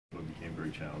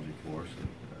very challenging for us. And,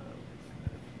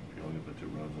 if you only put 2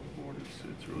 runs on the board,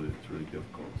 it's really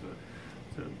difficult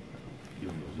to give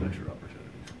them those extra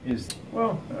opportunities.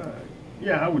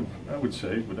 Yeah, I would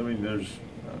say, but I mean, there's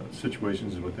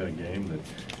situations within a game that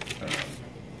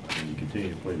I mean, you continue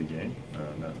to play the game.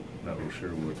 Not real sure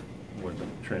what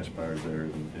transpired there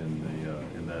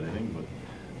in that inning, but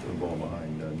the ball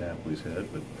behind Napoli's head.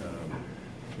 But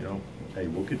you know, hey,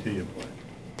 we'll continue to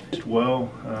play. Well,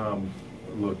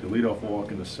 look, the leadoff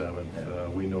walk in the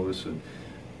 7th, we noticed that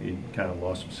he kind of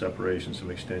lost some separation, some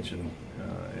extension,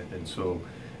 and so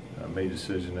made a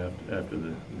decision after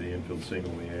the infield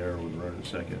single in the air with a runner at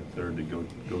second and third to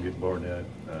go get Barnett,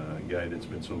 a guy that's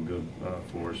been so good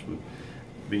for us with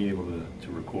being able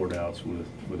to record outs with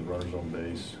runners on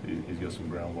base. He's got some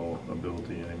ground ball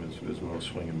ability in him as well as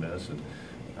swing and miss, and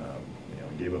you know,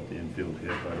 gave up the infield hit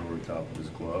right over the top of his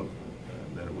glove.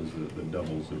 And then it was the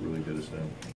doubles that really did us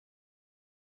in.